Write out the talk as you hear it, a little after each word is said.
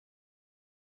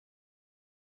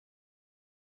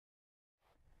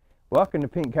Welcome to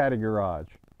Pink Caddy Garage.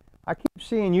 I keep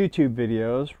seeing YouTube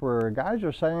videos where guys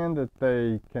are saying that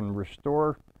they can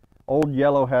restore old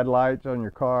yellow headlights on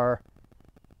your car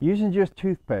using just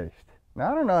toothpaste.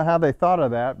 Now I don't know how they thought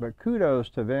of that, but kudos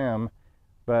to them.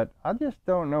 But I just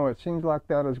don't know. It seems like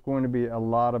that is going to be a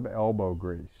lot of elbow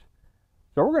grease.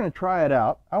 So we're going to try it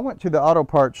out. I went to the auto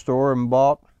parts store and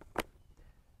bought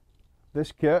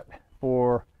this kit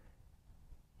for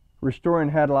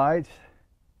restoring headlights.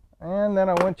 And then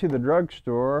I went to the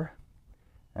drugstore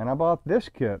and I bought this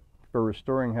kit for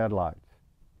restoring headlights.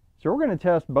 So we're going to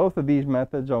test both of these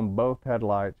methods on both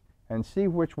headlights and see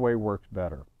which way works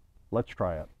better. Let's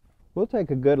try it. We'll take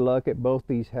a good look at both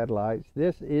these headlights.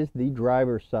 This is the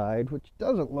driver's side, which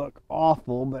doesn't look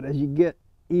awful, but as you get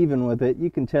even with it,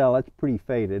 you can tell it's pretty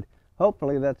faded.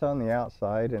 Hopefully that's on the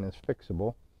outside and is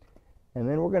fixable. And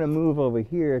then we're going to move over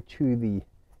here to the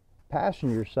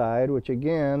passenger side, which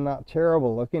again, not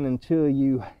terrible looking until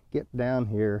you get down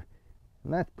here,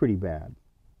 and that's pretty bad.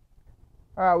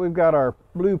 All right, we've got our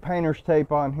blue painter's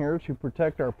tape on here to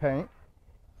protect our paint.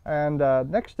 And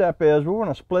next step is we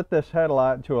want to split this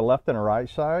headlight to a left and a right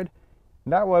side.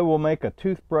 And that way we'll make a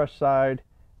toothbrush side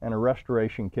and a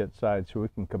restoration kit side so we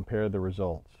can compare the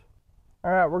results.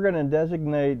 All right, we're going to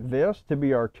designate this to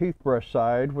be our toothbrush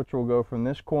side, which will go from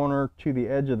this corner to the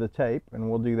edge of the tape, and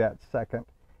we'll do that second.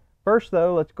 First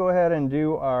though, let's go ahead and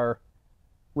do our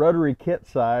rotary kit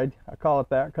side. I call it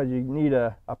that because you need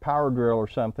a power drill or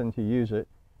something to use it.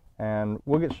 And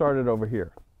we'll get started over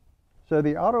here. So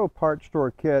the auto parts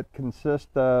store kit consists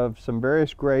of some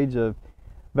various grades of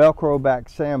Velcro back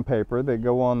sandpaper that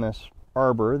go on this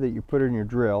arbor that you put in your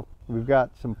drill. We've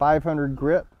got some 500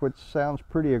 grit, which sounds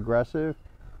pretty aggressive,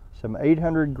 some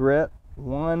 800 grit,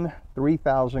 one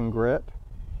 3000 grit,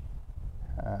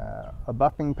 a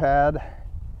buffing pad,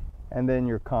 and then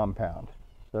your compound.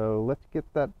 So let's get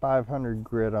that 500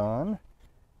 grit on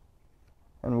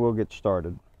and we'll get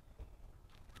started.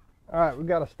 All right, we've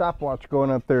got a stopwatch going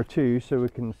up there too, so we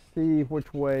can see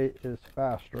which way is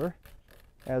faster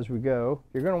as we go.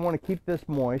 You're going to want to keep this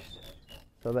moist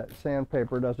so that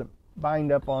sandpaper doesn't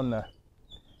bind up on the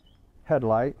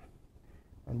headlight,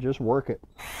 and just work it.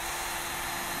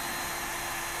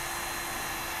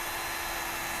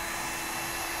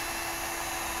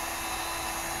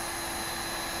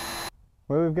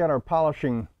 Well, we've got our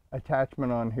polishing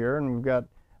attachment on here, and we've got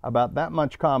about that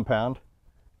much compound.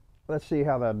 Let's see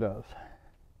how that does.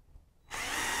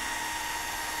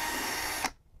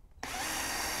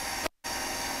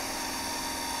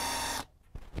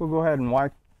 We'll go ahead and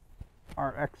wipe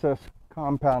our excess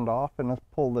compound off, and let's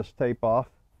pull this tape off.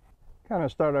 Kind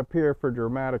of start up here for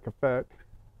dramatic effect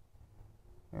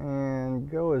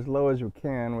and go as low as we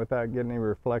can without getting any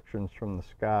reflections from the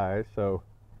sky. So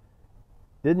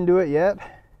didn't do it yet.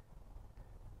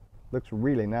 Looks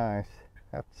really nice.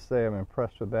 I have to say I'm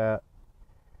impressed with that.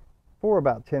 For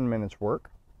about 10 minutes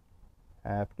work.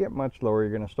 If you get much lower,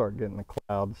 you're going to start getting the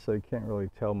clouds, so you can't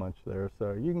really tell much there.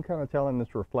 So you can kind of tell in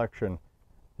this reflection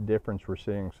the difference we're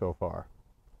seeing so far.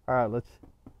 All right, let's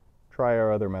try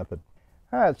our other method.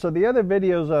 All right, so the other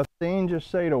videos I've seen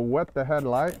just say to wet the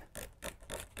headlight.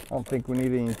 I don't think we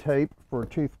need any tape for a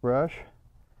toothbrush.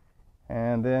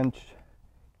 And then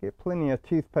get plenty of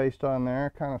toothpaste on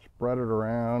there, kind of spread it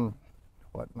around,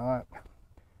 whatnot.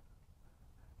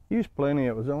 Used plenty,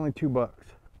 it was only $2.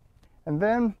 And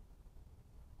then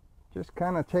just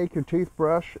kind of take your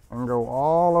toothbrush and go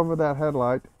all over that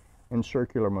headlight in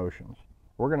circular motions.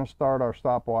 We're going to start our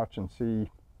stopwatch and see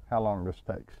how long this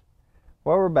takes.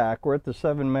 Well, we're back. We're at the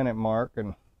 7-minute mark,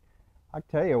 and I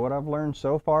tell you what I've learned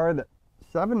so far, that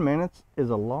 7 minutes is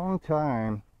a long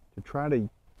time to try to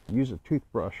use a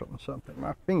toothbrush on something.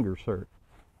 My fingers hurt.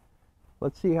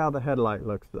 Let's see how the headlight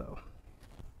looks though.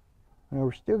 Now,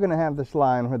 we're still going to have this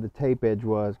line where the tape edge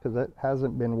was because it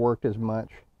hasn't been worked as much,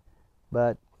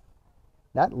 but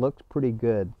that looks pretty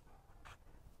good.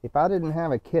 If I didn't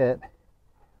have a kit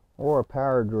or a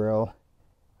power drill,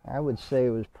 I would say it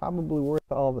was probably worth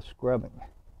all the scrubbing.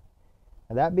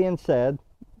 Now, that being said,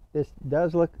 this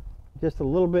does look just a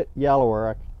little bit yellower.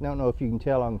 I don't know if you can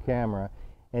tell on camera,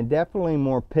 and definitely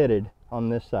more pitted on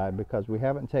this side because we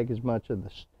haven't taken as much of the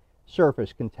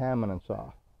surface contaminants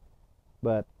off.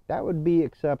 But that would be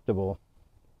acceptable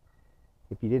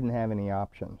if you didn't have any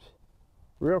options.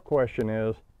 Real question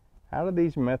is, how do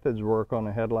these methods work on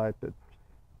a headlight that's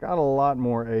got a lot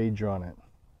more age on it?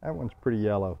 That one's pretty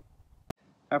yellow.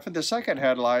 Now for the second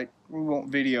headlight, we won't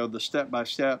video the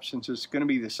step-by-step since it's going to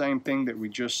be the same thing that we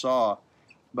just saw.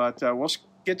 But we'll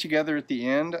get together at the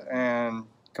end and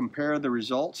compare the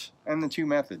results and the two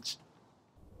methods.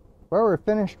 Well, we're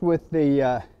finished with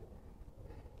the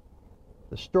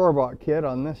the store-bought kit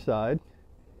on this side.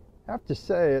 I have to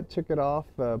say it took it off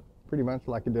pretty much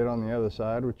like it did on the other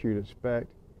side, which you'd expect.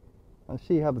 Let's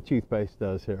see how the toothpaste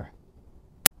does here.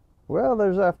 Well,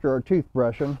 there's after our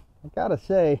toothbrushing. I gotta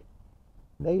say,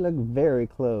 they look very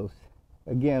close.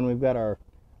 Again, we've got our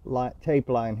tape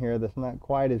line here that's not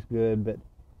quite as good, but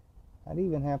I'd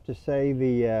even have to say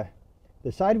the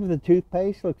side with the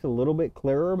toothpaste looks a little bit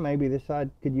clearer. Maybe this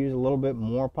side could use a little bit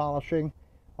more polishing,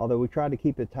 although we try to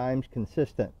keep the times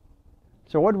consistent.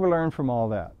 So what did we learn from all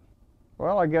that?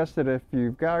 Well, I guess that if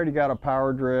you've already got a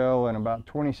power drill and about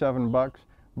 27 bucks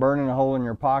burning a hole in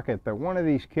your pocket, that one of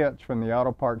these kits from the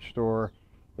auto parts store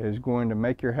is going to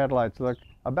make your headlights look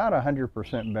about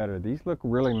 100% better. These look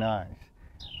really nice.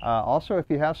 Also, if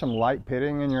you have some light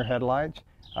pitting in your headlights,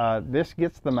 this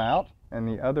gets them out and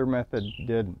the other method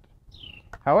didn't.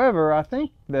 However, I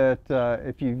think that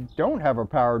if you don't have a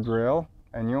power drill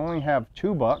and you only have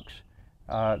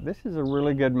 $2, this is a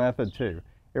really good method too.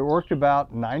 It worked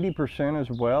about 90% as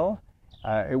well.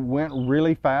 It went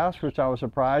really fast, which I was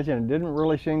surprised, and it didn't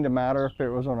really seem to matter if it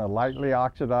was on a lightly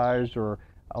oxidized or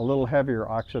a little heavier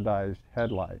oxidized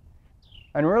headlight.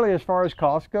 And really, as far as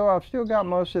costs go, I've still got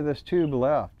most of this tube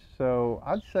left. So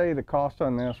I'd say the cost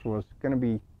on this was going to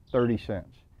be 30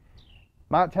 cents.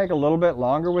 Might take a little bit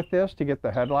longer with this to get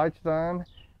the headlights done,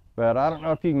 but I don't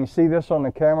know if you can see this on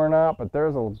the camera or not, but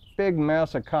there's a big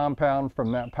mess of compound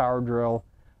from that power drill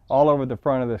all over the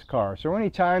front of this car. So any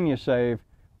time you save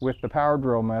with the power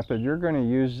drill method, you're going to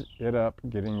use it up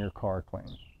getting your car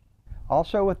clean.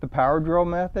 Also, with the power drill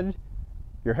method,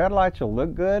 your headlights will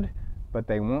look good, but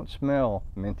they won't smell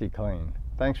minty clean.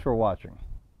 Thanks for watching.